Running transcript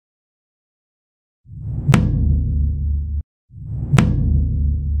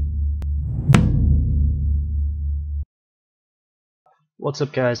What's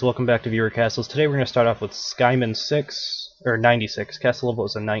up, guys? Welcome back to Viewer Castles. Today we're going to start off with Skyman 6, or 96. Castle level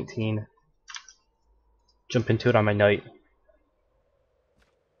is a 19. Jump into it on my knight.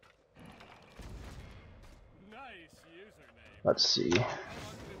 Let's see.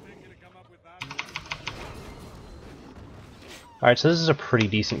 Alright, so this is a pretty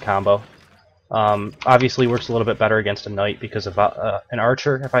decent combo. Obviously works a little bit better against a knight because of an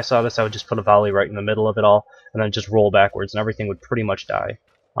archer. If I saw this, I would just put a volley right in the middle of it all, and then just roll backwards, and everything would pretty much die.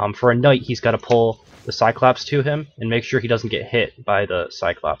 For a knight, he's got to pull the Cyclops to him and make sure he doesn't get hit by the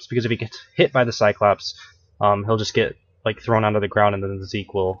Cyclops, because if he gets hit by the Cyclops, he'll just get thrown onto the ground, and then the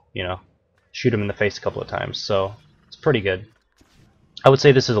Zeke will, shoot him in the face a couple of times. So it's pretty good. I would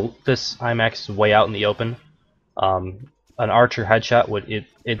say this IMAX is way out in the open. An archer headshot would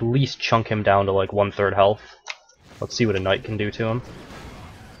at least chunk him down to like 1/3 health. Let's see what a knight can do to him.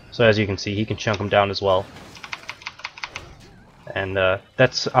 So as you can see, he can chunk him down as well. And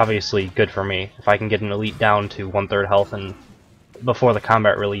that's obviously good for me if I can get an elite down to 1/3 health and before the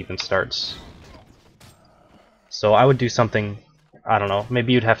combat really even starts. So I would do something, I don't know,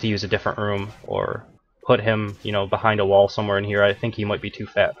 maybe you'd have to use a different room or put him, behind a wall somewhere in here. I think he might be too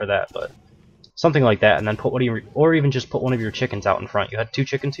fat for that, but something like that, and then put or even just put one of your chickens out in front. You had 2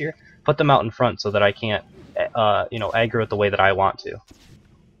 chickens here, put them out in front so that I can't, aggro it the way that I want to.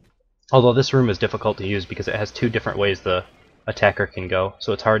 Although this room is difficult to use because it has 2 different ways the attacker can go,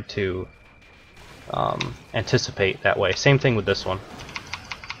 so it's hard to anticipate that way. Same thing with this one.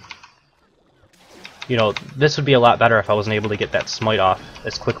 This would be a lot better if I wasn't able to get that smite off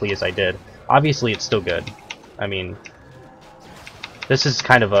as quickly as I did. Obviously, it's still good. I mean, this is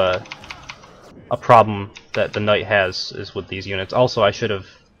kind of a problem that the knight has is with these units. Also, I should have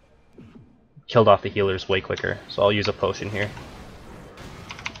killed off the healers way quicker, so I'll use a potion here.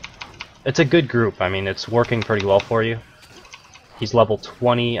 It's a good group. I mean, it's working pretty well for you. He's level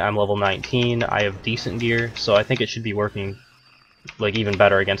 20, I'm level 19, I have decent gear, so I think it should be working even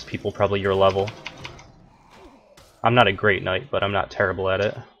better against people probably your level. I'm not a great knight, but I'm not terrible at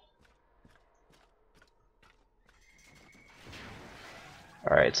it.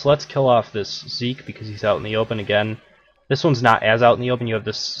 Alright, so let's kill off this Zeke because he's out in the open again. This one's not as out in the open. You have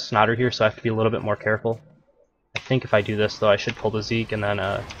this Snotter here, so I have to be a little bit more careful. I think if I do this, though, I should pull the Zeke and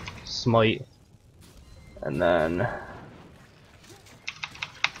then smite. And then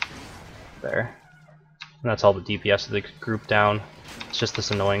there. And that's all the DPS of the group down. It's just this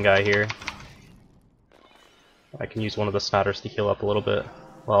annoying guy here. I can use one of the Snotters to heal up a little bit.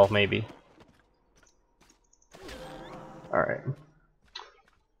 Well, maybe. Alright.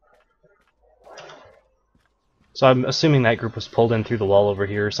 So I'm assuming that group was pulled in through the wall over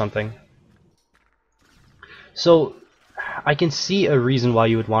here or something. So I can see a reason why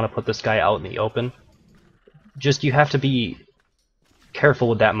you would want to put this guy out in the open. Just you have to be careful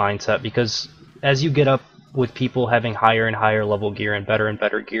with that mindset, because as you get up with people having higher and higher level gear and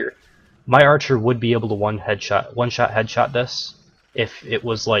better gear, my archer would be able to one-shot headshot this if it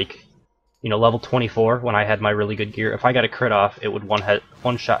was level 24 when I had my really good gear. If I got a crit off, it would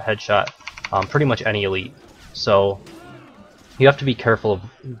one-shot headshot pretty much any elite. So you have to be careful of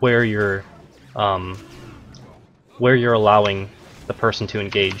where you're allowing the person to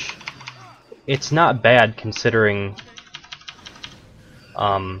engage. It's not bad considering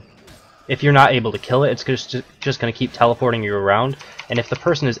if you're not able to kill it, it's just going to keep teleporting you around, and if the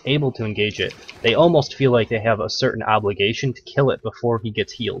person is able to engage it, they almost feel like they have a certain obligation to kill it before he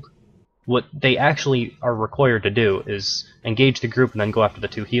gets healed. What they actually are required to do is engage the group and then go after the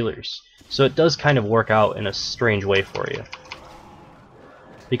 2 healers. So it does kind of work out in a strange way for you,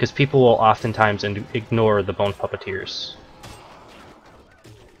 because people will oftentimes ignore the bone puppeteers.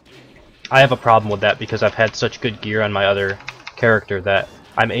 I have a problem with that because I've had such good gear on my other character that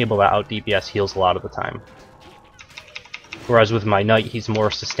I'm able to out DPS heals a lot of the time. Whereas with my knight, he's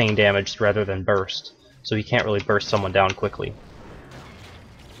more sustained damage rather than burst, so he can't really burst someone down quickly.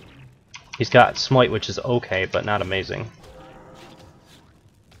 He's got smite, which is okay, but not amazing.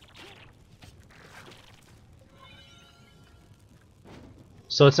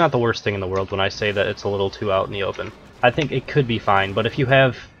 So it's not the worst thing in the world when I say that it's a little too out in the open. I think it could be fine, but if you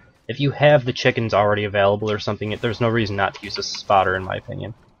have the chickens already available or something, there's no reason not to use a spotter, in my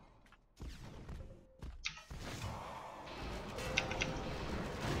opinion.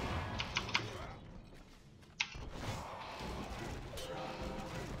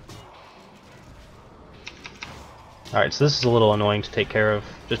 Alright, so this is a little annoying to take care of,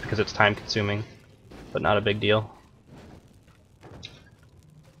 just because it's time consuming, but not a big deal.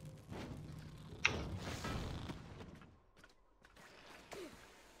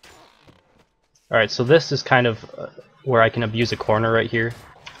 Alright, so this is kind of where I can abuse a corner right here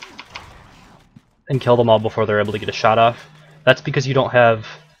and kill them all before they're able to get a shot off. That's because you don't have...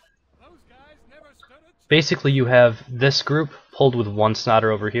 Basically, you have this group pulled with one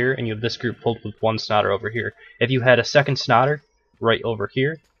snotter over here, and you have this group pulled with one snotter over here. If you had a second snotter right over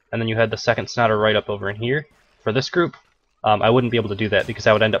here, and then you had the second snotter right up over in here, for this group, I wouldn't be able to do that because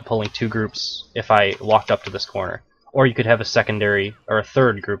I would end up pulling two groups if I walked up to this corner. Or you could have a secondary, or a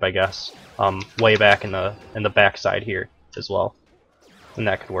third group, I guess, way back in the back side here as well, and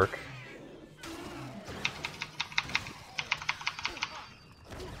that could work.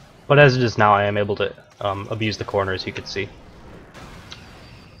 But as it is now, I am able to abuse the corner, as you can see.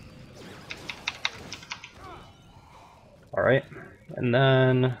 Alright, and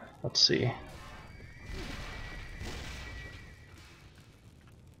then, let's see. I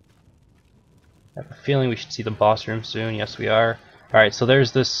have a feeling we should see the boss room soon. Yes, we are. Alright, so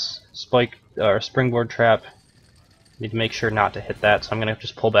there's this spike, or springboard trap. Need to make sure not to hit that, so I'm going to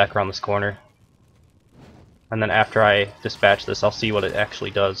just pull back around this corner. And then after I dispatch this, I'll see what it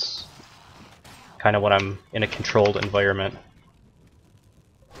actually does. Kind of when I'm in a controlled environment.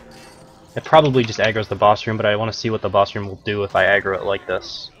 It probably just aggroes the boss room, but I want to see what the boss room will do if I aggro it like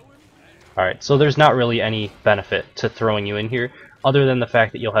this. Alright, so there's not really any benefit to throwing you in here, other than the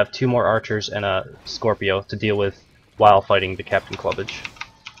fact that you'll have two more archers and a Scorpio to deal with while fighting the Captain Clubbage.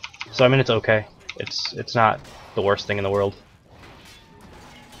 So I mean, it's okay. It's not the worst thing in the world.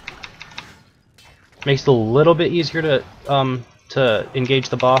 Makes it a little bit easier to engage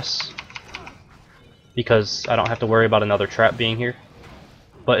the boss, because I don't have to worry about another trap being here,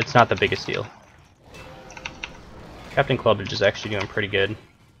 but it's not the biggest deal. Captain Clubbage is actually doing pretty good,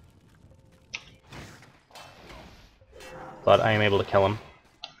 but I am able to kill him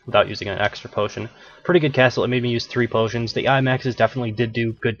without using an extra potion. Pretty good castle. It made me use 3 potions. The IMAXs definitely did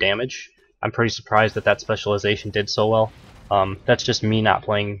do good damage. I'm pretty surprised that that specialization did so well. That's just me not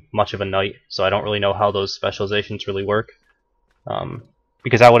playing much of a knight, so I don't really know how those specializations really work.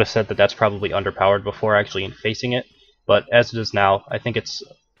 Because I would have said that that's probably underpowered before actually facing it, but as it is now, I think it's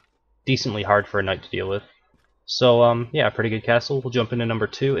decently hard for a knight to deal with. So, yeah, pretty good castle. We'll jump into number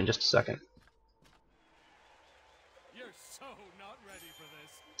 2 in just a second. You're so not ready for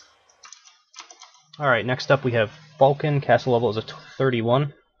this. Alright, next up we have Falcon. Castle level is a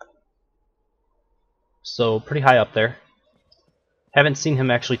 31. So, pretty high up there. Haven't seen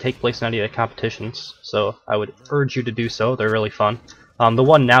him actually take place in any of the competitions, so I would urge you to do so. They're really fun. The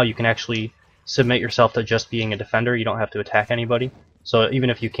one now, you can actually submit yourself to just being a defender. You don't have to attack anybody. So even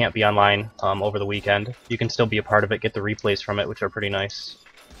if you can't be online over the weekend, you can still be a part of it, get the replays from it, which are pretty nice.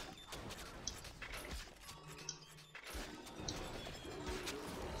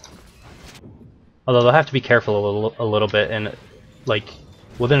 Although they'll have to be careful a little bit, and like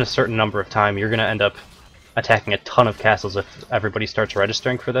within a certain number of time, you're going to end up attacking a ton of castles if everybody starts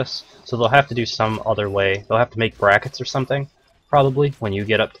registering for this. So they'll have to do some other way. They'll have to make brackets or something, probably, when you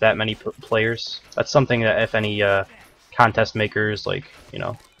get up to that many players. That's something that if any contest makers, like, you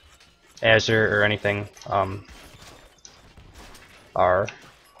know, Azure or anything, are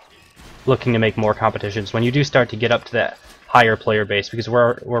looking to make more competitions, when you do start to get up to that higher player base, because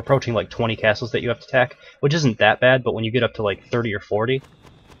we're approaching like 20 castles that you have to attack, which isn't that bad, but when you get up to like 30 or 40,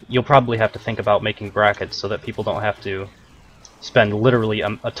 you'll probably have to think about making brackets so that people don't have to spend literally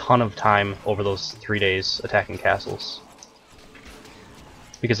a ton of time over those 3 days attacking castles.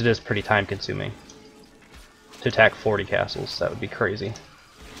 Because it is pretty time consuming to attack 40 castles. That would be crazy.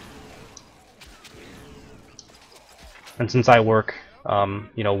 And since I work,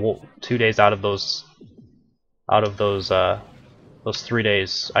 you know, 2 days out of those 3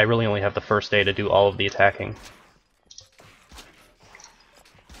 days, I really only have the first day to do all of the attacking.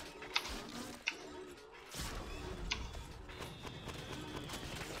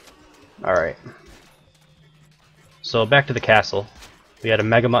 Alright. So back to the castle. We had a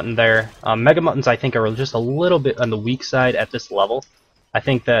Mega Mutton there. Mega Muttons, I think, are just a little bit on the weak side at this level. I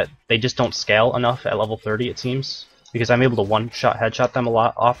think that they just don't scale enough at level 30, it seems, because I'm able to one-shot headshot them a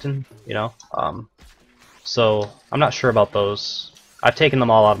lot often, you know. So I'm not sure about those. I've taken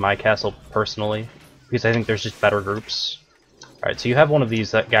them all out of my castle personally, because I think there's just better groups. Alright, so you have one of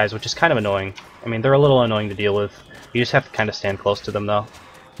these guys, which is kind of annoying. I mean, they're a little annoying to deal with. You just have to kind of stand close to them, though.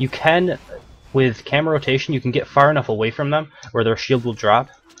 You can, with camera rotation, you can get far enough away from them where their shield will drop.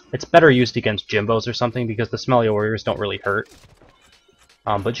 It's better used against Jimbos or something, because the Smelly Warriors don't really hurt.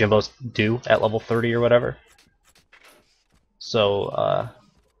 But Jimbos do at level 30 or whatever. So,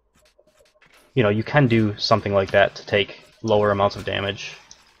 you know, you can do something like that to take lower amounts of damage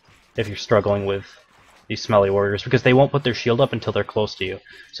if you're struggling with, these Smelly Warriors, because they won't put their shield up until they're close to you.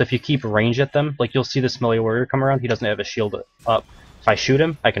 So if you keep range at them, like you'll see the Smelly Warrior come around, he doesn't have his shield up. If I shoot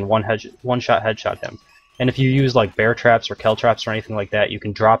him, I can one-shot headshot him. And if you use like bear traps or kel traps or anything like that, you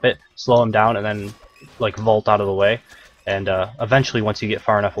can drop it, slow him down, and then like vault out of the way. And eventually, once you get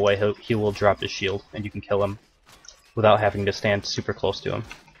far enough away, he will drop his shield, and you can kill him without having to stand super close to him.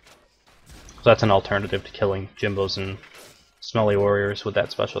 So that's an alternative to killing Jimbos and Smelly Warriors with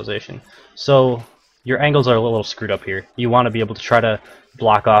that specialization. So your angles are a little screwed up here. You want to be able to try to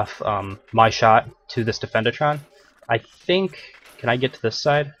block off my shot to this Defendatron. I think... Can I get to this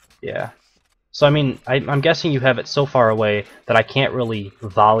side? Yeah. So I mean, I'm guessing you have it so far away that I can't really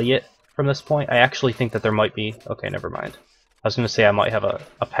volley it from this point. I actually think that there might be... Okay, never mind. I was going to say I might have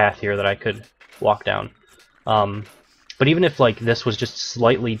a path here that I could walk down. But even if like this was just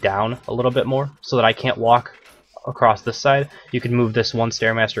slightly down a little bit more, so that I can't walk across this side, you could move this one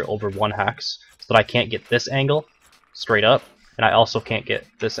Stairmaster over one Hex, so that I can't get this angle straight up, and I also can't get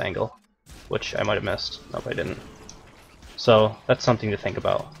this angle, which I might have missed. Nope, I didn't. So that's something to think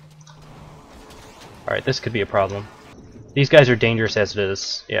about. Alright, this could be a problem. These guys are dangerous as it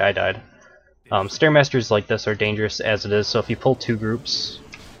is. Yeah, I died. Stairmasters like this are dangerous as it is, so if you pull two groups,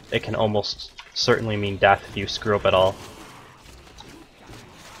 it can almost certainly mean death if you screw up at all.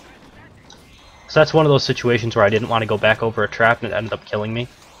 So that's one of those situations where I didn't want to go back over a trap and it ended up killing me.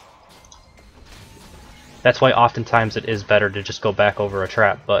 That's why oftentimes it is better to just go back over a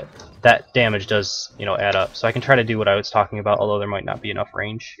trap, but that damage does, you know, add up. So I can try to do what I was talking about, although there might not be enough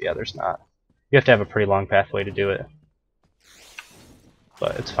range. Yeah, there's not. You have to have a pretty long pathway to do it.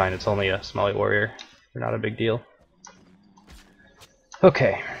 But it's fine, it's only a Smelly Warrior. They're not a big deal.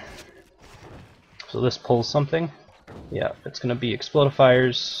 Okay. So this pulls something. Yeah, it's gonna be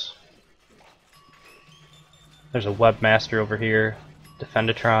Explodifiers. There's a Webmaster over here.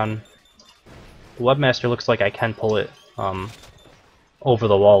 Defendatron. The Webmaster looks like I can pull it over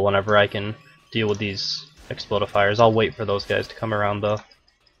the wall whenever I can deal with these Explodifiers. I'll wait for those guys to come around though.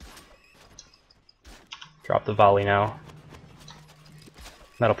 Drop the volley now.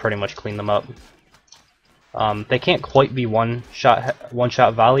 That'll pretty much clean them up. They can't quite be one shot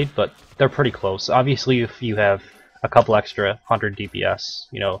volleyed, but they're pretty close. Obviously, if you have a couple extra 100 DPS,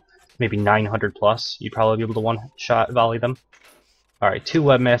 you know, maybe 900 plus, you'd probably be able to one-shot volley them. Alright, two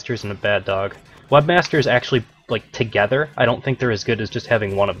Webmasters and a Bad Dog. Webmasters actually, like, together, I don't think they're as good as just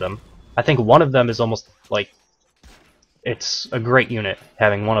having one of them. I think one of them is almost, like, it's a great unit,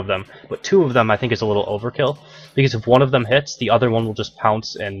 having one of them. But two of them, I think, is a little overkill. Because if one of them hits, the other one will just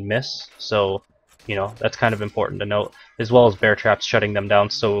pounce and miss. So, you know, that's kind of important to note. As well as Bear Traps shutting them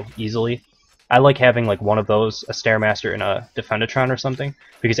down so easily. I like having, like, one of those, a Stairmaster and a Defendatron or something.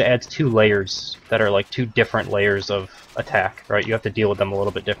 Because it adds two layers that are, like, two different layers of attack, right? You have to deal with them a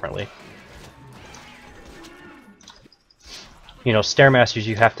little bit differently. You know, Stairmasters,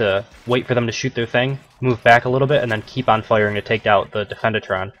 you have to wait for them to shoot their thing, move back a little bit, and then keep on firing to take out the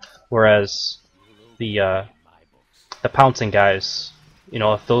Defendatron. Whereas the pouncing guys, you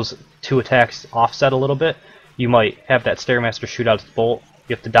know, if those two attacks offset a little bit, you might have that Stairmaster shoot out its bolt,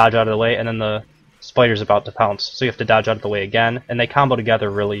 you have to dodge out of the way, and then the Spider's about to pounce, so you have to dodge out of the way again, and they combo together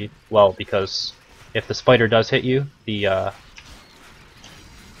really well, because if the Spider does hit you, the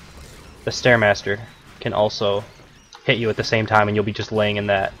Stairmaster can also hit you at the same time, and you'll be just laying in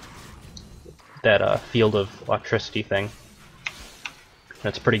that field of electricity thing.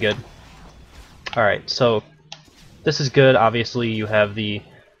 That's pretty good. Alright, so this is good. Obviously, you have the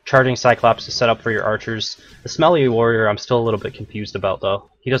charging Cyclops to set up for your archers. The Smelly Warrior I'm still a little bit confused about,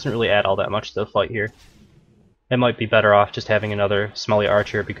 though. He doesn't really add all that much to the fight here. It might be better off just having another Smelly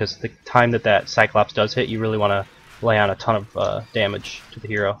Archer, because the time that Cyclops does hit, you really want to lay on a ton of damage to the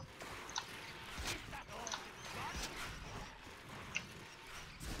hero.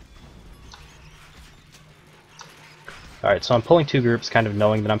 Alright, so I'm pulling two groups, kind of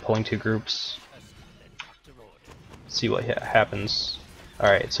knowing that I'm pulling two groups. Let's see what happens.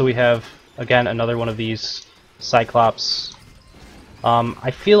 Alright, so we have, again, another one of these Cyclops.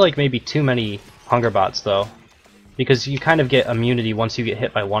 I feel like maybe too many Hunger Bots, though, because you kind of get immunity once you get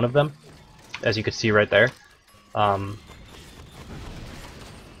hit by one of them, as you can see right there. Hold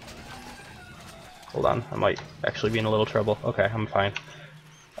on, I might actually be in a little trouble. Okay, I'm fine.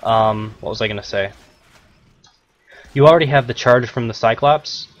 What was I going to say? You already have the charge from the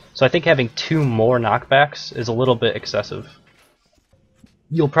Cyclops, so I think having two more knockbacks is a little bit excessive.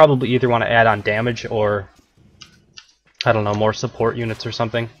 You'll probably either want to add on damage or, I don't know, more support units or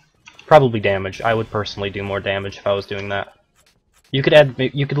something. Probably damage. I would personally do more damage if I was doing that. You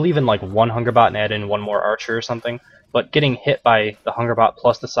could leave in like one Hunger Bot and add in one more Archer or something, but getting hit by the Hunger Bot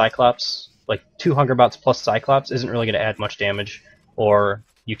plus the Cyclops, like 2 Hunger Bots plus Cyclops isn't really going to add much damage or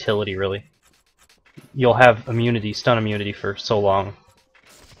utility, really. You'll have immunity, stun immunity for so long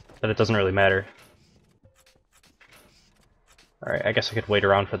that it doesn't really matter. Alright, I guess I could wait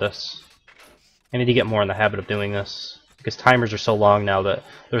around for this. I need to get more in the habit of doing this, because timers are so long now that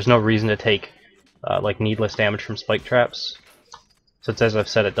there's no reason to take like needless damage from spike traps. Since, as I've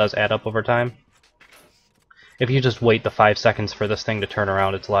said, it does add up over time. If you just wait the 5 seconds for this thing to turn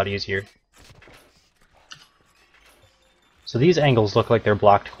around, it's a lot easier. So these angles look like they're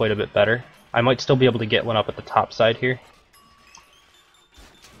blocked quite a bit better. I might still be able to get one up at the top side here.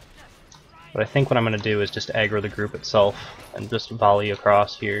 But I think what I'm going to do is just aggro the group itself and just volley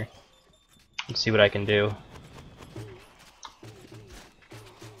across here and see what I can do.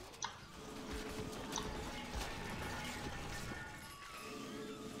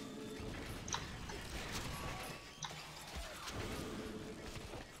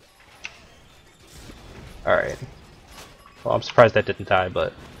 Alright. Well, I'm surprised that didn't die,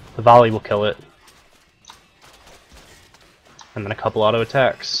 but the volley will kill it. And then a couple auto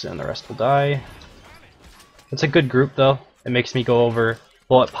attacks, and the rest will die. It's a good group, though. It makes me go over...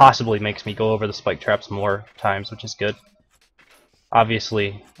 Well, it possibly makes me go over the spike traps more times, which is good.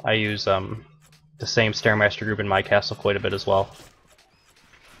 Obviously, I use the same Stairmaster group in my castle quite a bit as well.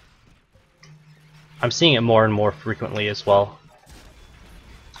 I'm seeing it more and more frequently as well.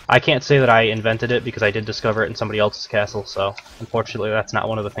 I can't say that I invented it because I did discover it in somebody else's castle, so unfortunately that's not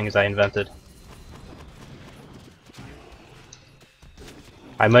one of the things I invented.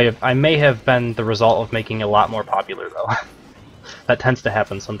 I may have been the result of making it a lot more popular, though. That tends to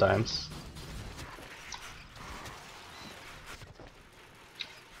happen sometimes.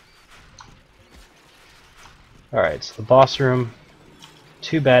 Alright, so the boss room,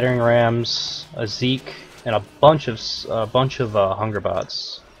 2 battering rams, a Zeke, and a bunch of Hunger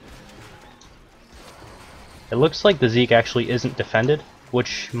Bots. It looks like the Zeke actually isn't defended,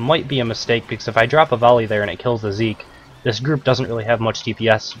 which might be a mistake, because if I drop a volley there and it kills the Zeke, this group doesn't really have much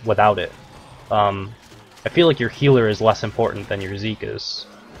DPS without it. I feel like your healer is less important than your Zeke is.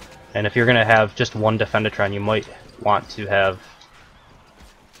 And if you're going to have just one Defendatron, you might want to have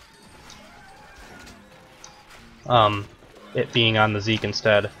it being on the Zeke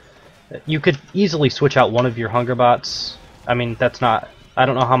instead. You could easily switch out one of your Hunger Bots. I mean, that's not... I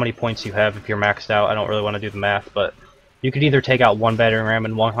don't know how many points you have if you're maxed out. I don't really want to do the math, but you could either take out one battering ram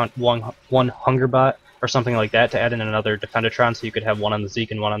and one Hunger Bot or something like that to add in another Defendatron, so you could have one on the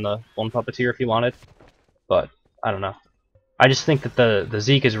Zeke and one on the Puppeteer if you wanted. But I don't know. I just think that the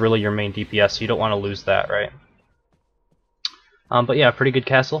Zeke is really your main DPS, so you don't want to lose that, right? But yeah, pretty good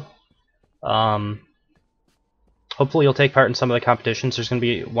castle. Hopefully you'll take part in some of the competitions. There's going to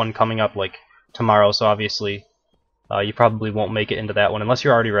be one coming up like tomorrow, so obviously you probably won't make it into that one unless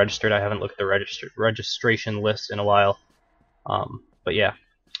you're already registered. I haven't looked at the registration list in a while. But yeah.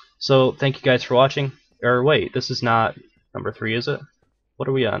 So thank you guys for watching. Or wait, this is not number 3, is it? What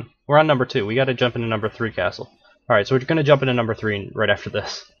are we on? We're on number 2. We got to jump into number 3 castle. Alright, so we're going to jump into number 3 right after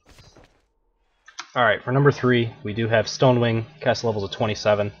this. Alright, for number 3, we do have Stonewing, castle levels of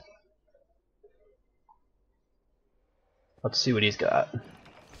 27. Let's see what he's got.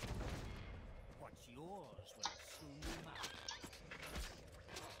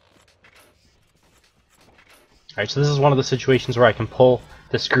 Alright, so this is one of the situations where I can pull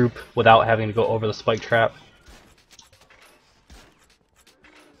this group without having to go over the spike trap.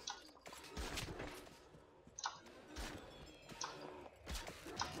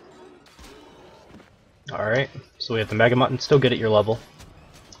 Alright, so we have the Mega Mutton, still good at your level.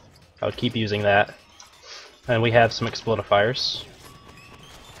 I would keep using that. And we have some Explodifiers.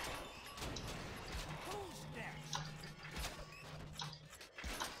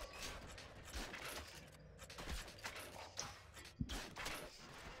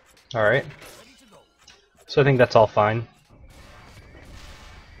 Alright. So I think that's all fine.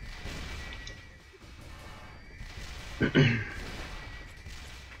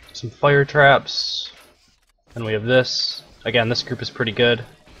 Some fire traps. And we have this. Again, this group is pretty good.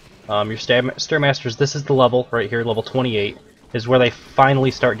 Your Stairmasters, this is the level right here, level 28, is where they finally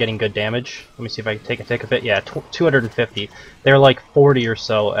start getting good damage. Let me see if I can take a tick of it. Yeah, 250. They're like 40 or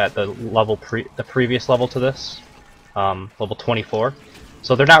so at the level the previous level to this, level 24.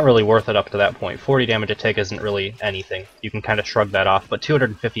 So they're not really worth it up to that point. 40 damage a tick isn't really anything. You can kind of shrug that off, but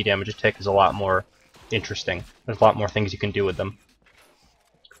 250 damage a tick is a lot more interesting. There's a lot more things you can do with them.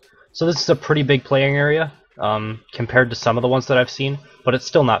 So this is a pretty big playing area. Compared to some of the ones that I've seen, but it's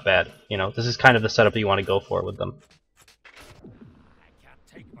still not bad. You know, this is kind of the setup you want to go for with them.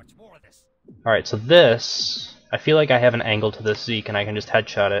 Alright, so this, I feel like I have an angle to this Zeke and I can just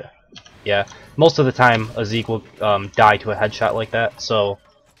headshot it. Yeah, most of the time a Zeke will die to a headshot like that, so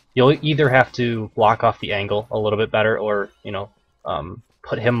you'll either have to block off the angle a little bit better, or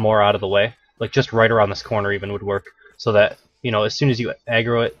put him more out of the way. Like just right around this corner even would work, so that as soon as you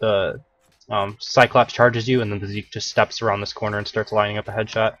aggro it, the Cyclops charges you, and then the Zeke just steps around this corner and starts lining up a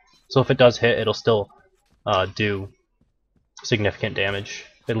headshot. So if it does hit, it'll still do significant damage.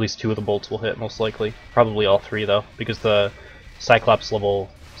 At least 2 of the bolts will hit, most likely. Probably all 3 though, because the Cyclops level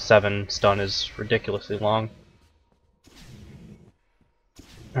 7 stun is ridiculously long.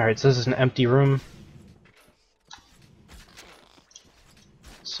 Alright, so this is an empty room.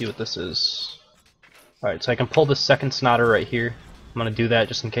 Let's see what this is. Alright, so I can pull this second snotter right here. I'm going to do that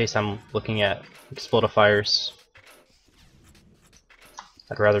just in case I'm looking at explodifiers.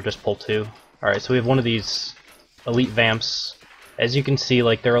 I'd rather just pull 2. Alright, so we have one of these elite vamps. As you can see,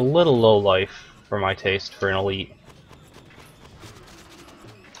 like, they're a little low life for my taste for an elite.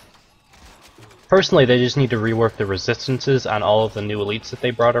 Personally, they just need to rework the resistances on all of the new elites that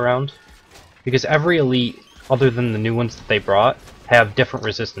they brought around. Because every elite, other than the new ones that they brought, have different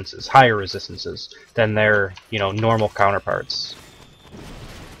resistances, higher resistances, than their, normal counterparts.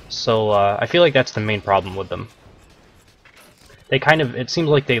 So, I feel like that's the main problem with them. It seems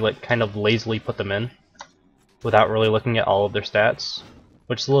like they kind of lazily put them in, without really looking at all of their stats,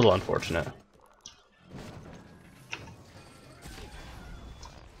 which is a little unfortunate.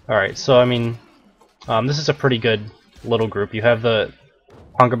 Alright, so I mean, this is a pretty good little group. You have the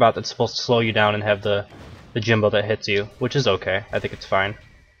Hungerbot that's supposed to slow you down and have the Jimbo that hits you, which is okay. I think it's fine.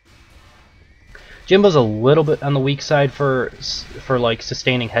 Jimbo's a little bit on the weak side for like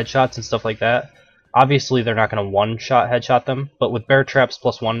sustaining headshots and stuff like that. Obviously, they're not going to one-shot headshot them, but with bear traps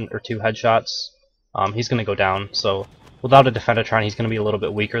plus 1 or 2 headshots, he's going to go down. So without a Defendatron, he's going to be a little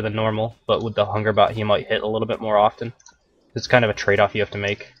bit weaker than normal, but with the Hungerbot, he might hit a little bit more often. It's kind of a trade-off you have to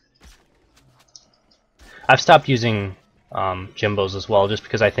make. I've stopped using Jimbos as well, just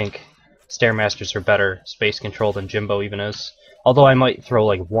because I think Stairmasters are better space control than Jimbo even is. Although I might throw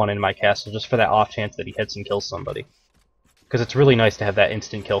like 1 in my castle just for that off chance that he hits and kills somebody. Because it's really nice to have that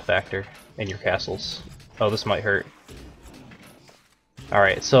instant kill factor in your castles. Oh, this might hurt.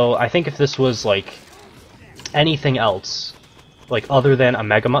 Alright, so I think if this was like anything else, like other than a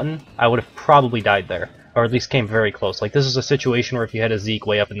Mega Mutton, I would have probably died there. Or at least came very close. Like this is a situation where if you had a Zeke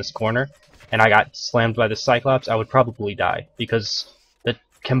way up in this corner, and I got slammed by the Cyclops, I would probably die. Because the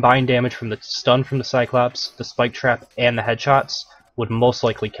combined damage from the stun from the Cyclops, the Spike Trap, and the headshots would most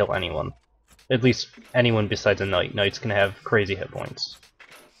likely kill anyone. At least anyone besides a Knight. Knights can have crazy hit points.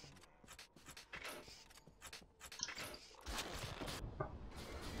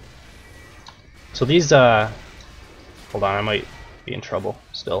 So these, hold on, I might be in trouble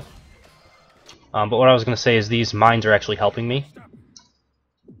still. But what I was going to say is these mines are actually helping me.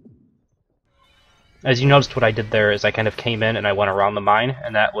 As you noticed, what I did there is I kind of came in and I went around the mine,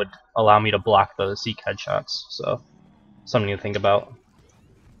 and that would allow me to block the Zeke headshots. So, something to think about.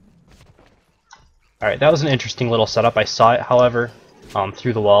 Alright, that was an interesting little setup. I saw it, however,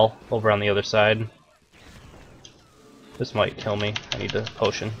 through the wall over on the other side. This might kill me. I need a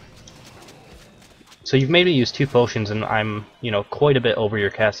potion. So you've made me use 2 potions, and I'm, quite a bit over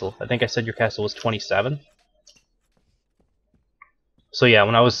your castle. I think I said your castle was 27. So yeah,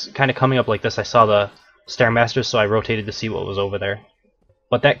 when I was kind of coming up like this, I saw the Stairmasters, so I rotated to see what was over there.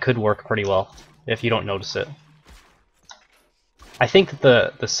 But that could work pretty well, if you don't notice it. I think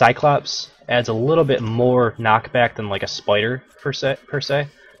that the Cyclops adds a little bit more knockback than like a Spider, per se,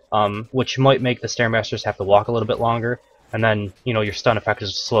 which might make the Stairmasters have to walk a little bit longer, and then, your stun effect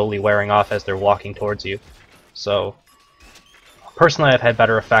is slowly wearing off as they're walking towards you. So, personally, I've had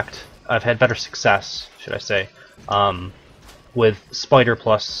better success, should I say, with Spider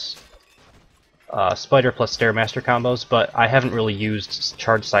plus Stairmaster combos, but I haven't really used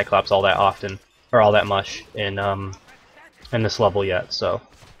Charged Cyclops all that often, or all that much in this level yet, so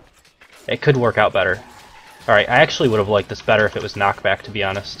it could work out better. Alright, I actually would have liked this better if it was knockback, to be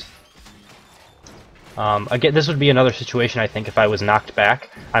honest. Again, this would be another situation, I think, if I was knocked back,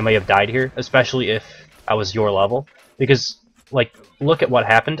 I may have died here, especially if I was your level, because, like, look at what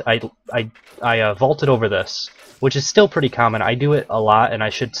happened. I vaulted over this, which is still pretty common. I do it a lot, and I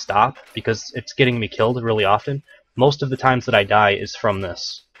should stop, because it's getting me killed really often. Most of the times that I die is from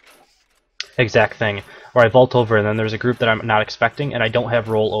this exact thing, where I vault over, and then there's a group that I'm not expecting, and I don't have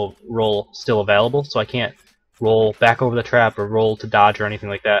roll still available, so I can't roll back over the trap or roll to dodge or anything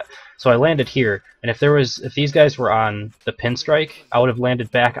like that. So I landed here, and if these guys were on the pinstrike, I would have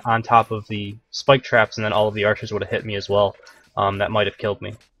landed back on top of the spike traps, and then all of the archers would have hit me as well. That might have killed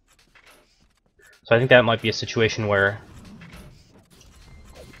me. So I think that might be a situation where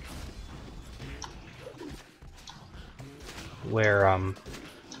where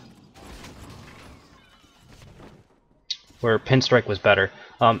Pinstrike was better.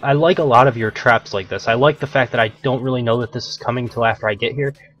 I like a lot of your traps like this. I like the fact that I don't really know that this is coming till after I get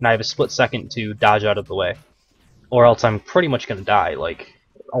here, and I have a split second to dodge out of the way. Or else I'm pretty much going to die. Like,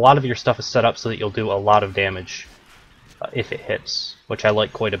 a lot of your stuff is set up so that you'll do a lot of damage if it hits, which I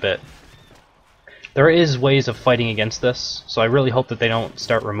like quite a bit. There is ways of fighting against this, so I really hope that they don't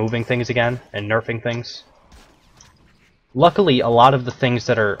start removing things again and nerfing things. Luckily, a lot of the things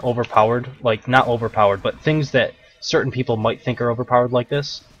that are overpowered, like, not overpowered, but things that certain people might think are overpowered like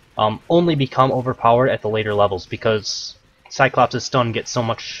this, only become overpowered at the later levels, because Cyclops' stun gets so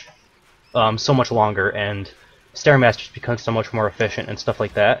much longer, and Stairmasters become so much more efficient and stuff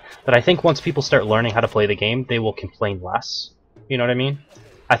like that, that I think once people start learning how to play the game, they will complain less. You know what I mean?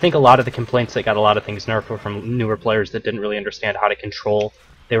 I think a lot of the complaints that got a lot of things nerfed were from newer players that didn't really understand how to control.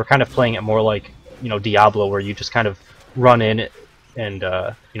 They were kind of playing it more like, you know, Diablo, where you just kind of run in and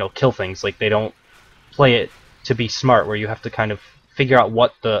you know, kill things. Like, they don't play it to be smart, where you have to kind of figure out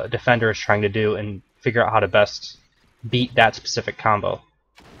what the defender is trying to do and figure out how to best beat that specific combo.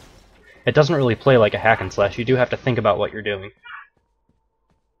 It doesn't really play like a hack and slash. You do have to think about what you're doing.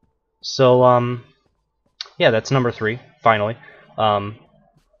 So, yeah, that's number 3, finally.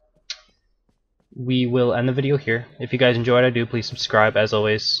 We will end the video here. If you guys enjoyed, I do, please subscribe, as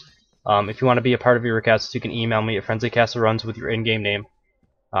always. If you want to be a part of your recasts, you can email me at friendlycastleruns with your in-game name.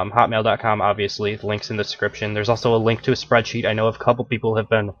 Hotmail.com, obviously. The link's in the description. There's also a link to a spreadsheet. I know a couple people have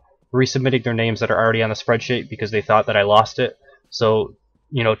been resubmitting their names that are already on the spreadsheet because they thought that I lost it. So,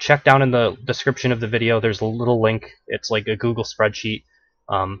 you know, check down in the description of the video. There's a little link. It's like a Google spreadsheet.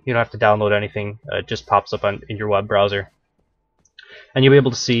 You don't have to download anything. It just pops up in your web browser. And you'll be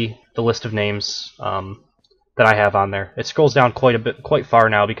able to see the list of names that I have on there. It scrolls down quite far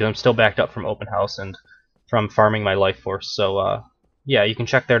now because I'm still backed up from open house and from farming my life force. So yeah, you can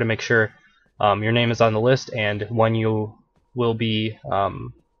check there to make sure your name is on the list and when you will be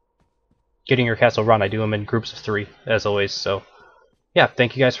getting your castle run. I do them in groups of 3, as always. So yeah,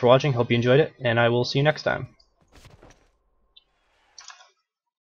 thank you guys for watching. Hope you enjoyed it, and I will see you next time.